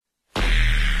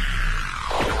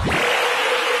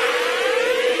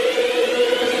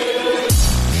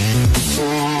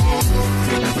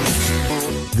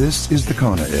This is the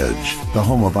Kona Edge, the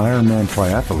home of Ironman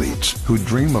triathletes who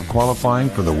dream of qualifying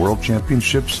for the World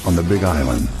Championships on the Big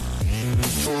Island.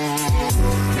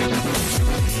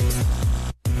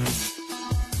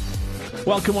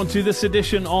 Welcome on to this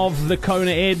edition of the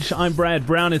Kona Edge. I'm Brad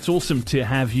Brown. It's awesome to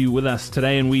have you with us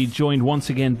today, and we joined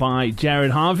once again by Jared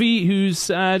Harvey, who's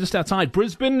just outside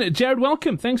Brisbane. Jared,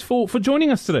 welcome. Thanks for joining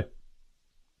us today.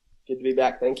 Good to be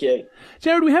back. Thank you.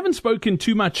 Jared, we haven't spoken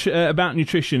too much about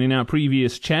nutrition in our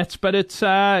previous chats, but it's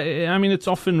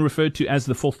often referred to as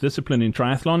the fourth discipline in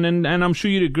triathlon, and I'm sure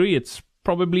you'd agree it's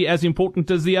probably as important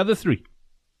as the other three.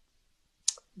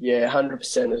 Yeah,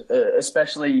 100%,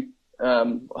 especially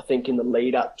I think in the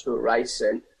lead up to a race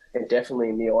and definitely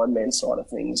in the Ironman side of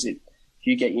things. If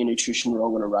you get your nutrition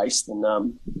wrong in a race, then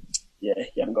you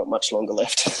haven't got much longer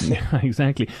left. Yeah,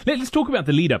 exactly. Let's talk about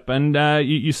the lead up. And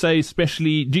you say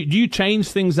especially, do you change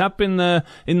things up in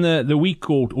the week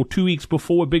or 2 weeks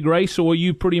before a big race, or are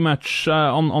you pretty much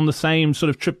on the same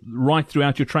sort of trip right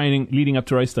throughout your training leading up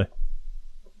to race day?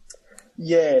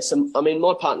 Yeah, so I mean,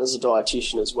 my partner's a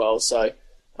dietitian as well, so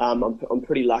I'm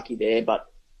pretty lucky there. But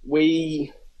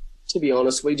to be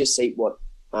honest, we just eat what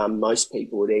most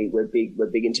people would eat. We're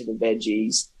big into the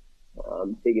veggies.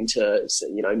 Big into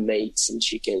meats and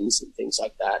chickens and things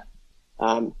like that.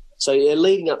 So yeah,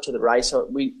 leading up to the race,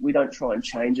 we don't try and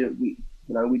change it. We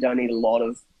don't eat a lot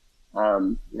of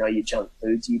your junk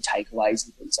foods, your takeaways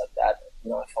and things like that.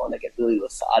 I find I get really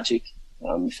lethargic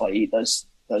if I eat those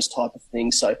type of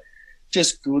things. So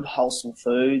just good wholesome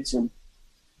foods and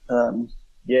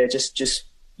just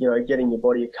getting your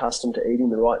body accustomed to eating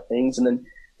the right things. And then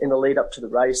in the lead up to the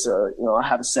race, I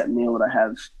have a set meal that I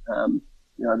have.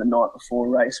 The night before a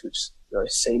race, which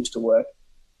seems to work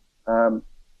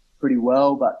pretty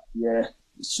well. But yeah,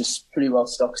 it's just pretty well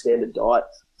stock standard diet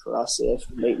for us there,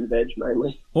 for meat and veg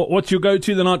mainly. What's your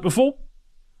go-to the night before?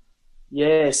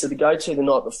 Yeah, so the go-to the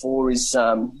night before is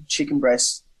chicken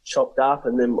breast chopped up,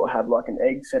 and then we'll have like an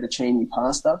egg fettuccine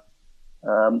pasta.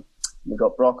 We've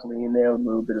got broccoli in there, a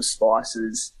little bit of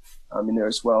spices in there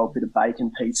as well, a bit of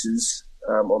bacon pieces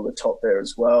on the top there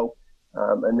as well.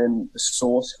 And then the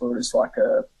sauce for it is like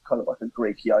a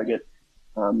Greek yogurt,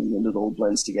 and then it all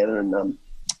blends together, and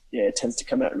it tends to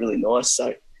come out really nice.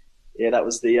 So yeah, that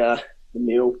was the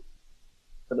meal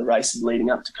for the races leading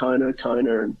up to Kona,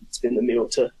 and it's been the meal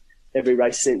to every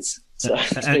race since. So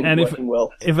it's been working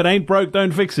well. If it ain't broke,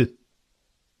 don't fix it.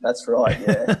 That's right.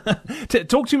 Yeah.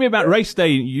 Talk to me about race day.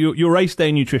 Your race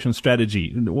day nutrition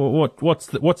strategy. What's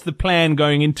the plan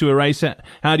going into a race?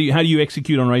 How do you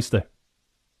execute on race day?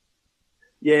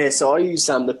 Yeah, so I use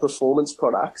the Performance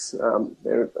products.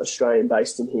 They're Australian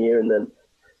based in here, and then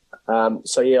I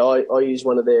use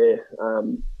one of their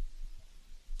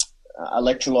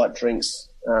electrolyte drinks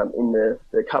in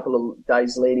the couple of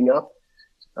days leading up.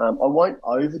 I won't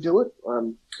overdo it.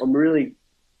 I'm really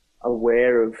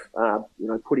aware of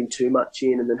putting too much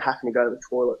in and then having to go to the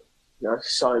toilet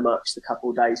so much the couple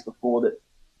of days before that.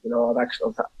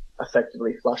 I've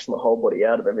effectively flushed my whole body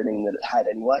out of everything that it had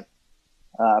anyway.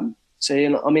 So,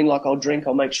 I'll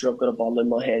make sure I've got a bottle in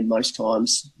my hand most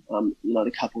times,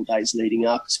 the couple of days leading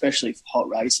up, especially for hot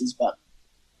races, but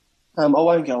I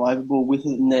won't go overboard with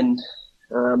it. And then,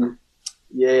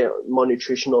 my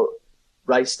nutritional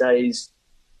race days,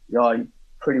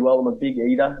 pretty well. I'm a big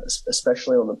eater,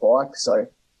 especially on the bike. So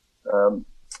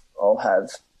I'll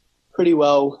have pretty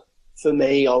well, for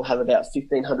me, I'll have about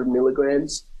 1,500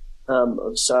 milligrams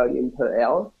of sodium per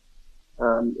hour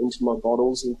into my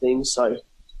bottles and things. So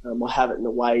I have it in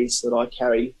a way so that I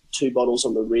carry 2 bottles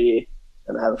on the rear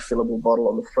and I have a fillable bottle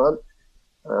on the front.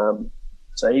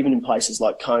 So even in places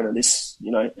like Kona,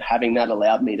 having that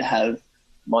allowed me to have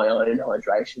my own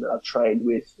hydration that I've trained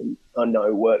with and I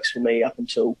know works for me up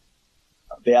until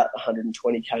about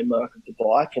 120k mark of the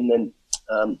bike. And then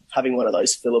having one of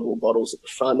those fillable bottles at the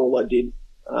front, all I did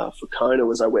for Kona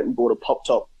was I went and bought a pop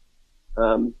top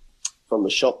from the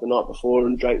shop the night before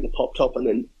and drank the pop top, and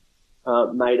then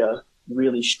made a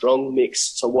really strong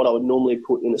mix. So what I would normally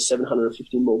put in a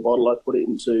 750ml bottle, I put it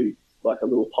into like a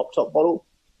little pop top bottle,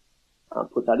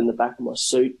 put that in the back of my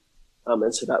suit.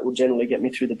 And so that will generally get me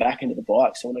through the back end of the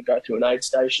bike. So when I go through an aid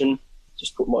station,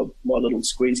 just put my little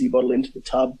squeezy bottle into the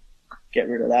tub, get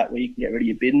rid of that where you can get rid of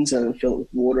your bins, and then fill it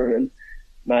with water, and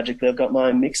magically I've got my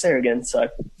own mix there again. So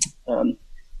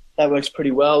that works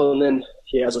pretty well. And then,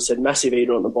 as I said, massive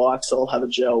eater on the bike, so I'll have a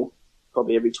gel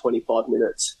probably every 25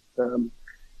 minutes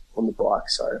on the bike.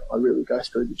 So I really go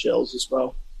through the gels as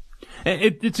well.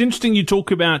 It's interesting you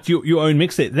talk about your own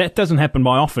mix there. That doesn't happen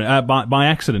by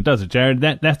accident, does it, Jared?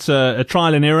 That's a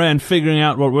trial and error and figuring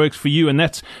out what works for you. And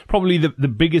that's probably the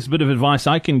biggest bit of advice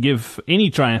I can give any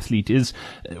triathlete is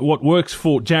what works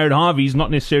for Jared Harvey is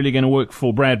not necessarily going to work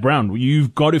for Brad Brown.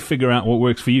 You've got to figure out what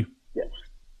works for you.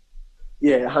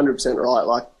 Yeah, 100% right.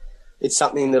 Like, it's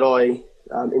something that I,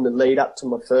 in the lead up to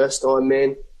my first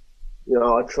Ironman,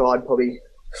 I tried probably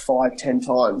 5-10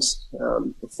 times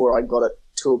before I got it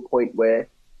to a point where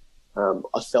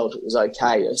I felt it was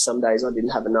okay. Some days I didn't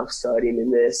have enough sodium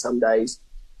in there. Some days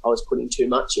I was putting too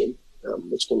much in,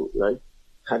 which can,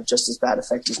 have just as bad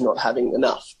effect as not having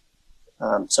enough.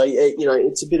 So,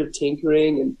 it's a bit of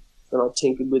tinkering, and I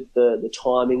tinkered with the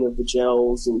timing of the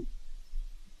gels and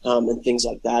things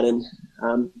like that. And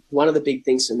one of the big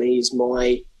things for me is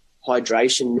my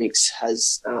hydration mix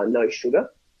has no sugar.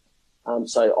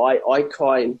 So I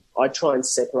try and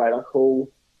separate. I call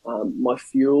my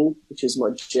fuel, which is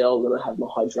my gel, and I have my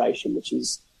hydration, which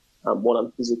is what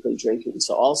I'm physically drinking.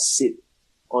 So I'll sit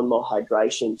on my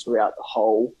hydration throughout the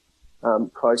whole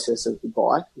process of the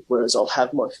bike, whereas I'll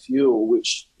have my fuel,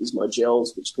 which is my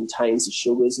gels, which contains the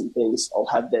sugars and things. I'll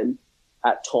have them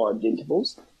at timed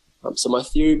intervals. So my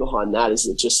theory behind that is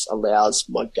it just allows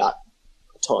my gut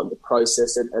time to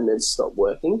process it and then stop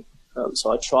working.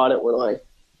 So I tried it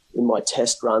in my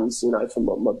test runs,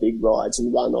 for my big rides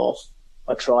and run off.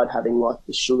 I tried having like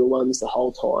the sugar ones the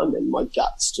whole time, and my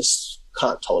guts just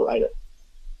can't tolerate it.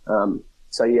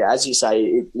 So yeah, as you say,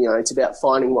 it's about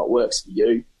finding what works for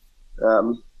you.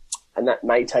 And that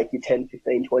may take you 10,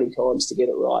 15, 20 times to get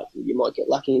it right. You might get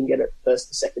lucky and get it first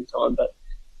or second time, but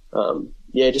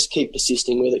just keep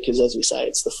persisting with it, because as we say,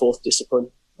 it's the fourth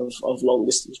discipline of long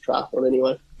distance triathlon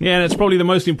anyway. Yeah, and it's probably the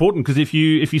most important, because if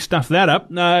you stuff that up,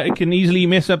 it can easily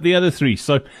mess up the other three.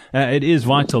 So it is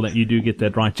vital that you do get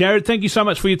that right. Jared, thank you so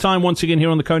much for your time once again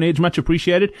here on the Kona Edge. Much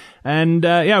appreciated. And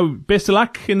best of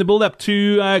luck in the build up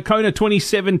to Kona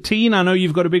 2017. I know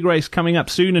you've got a big race coming up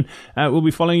soon, and we'll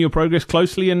be following your progress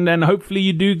closely. And hopefully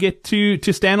you do get to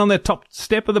stand on that top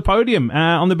step of the podium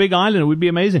on the Big Island. It would be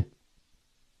amazing.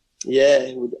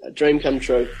 Yeah, a dream come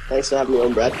true. Thanks for having me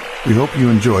on, Brad. We hope you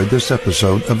enjoyed this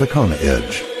episode of the Kona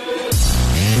Edge.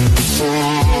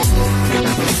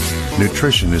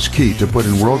 Nutrition is key to put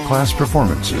in world-class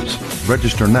performances.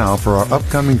 Register now for our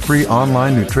upcoming free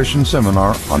online nutrition seminar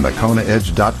on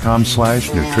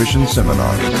thekonaedge.com/nutrition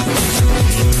seminar.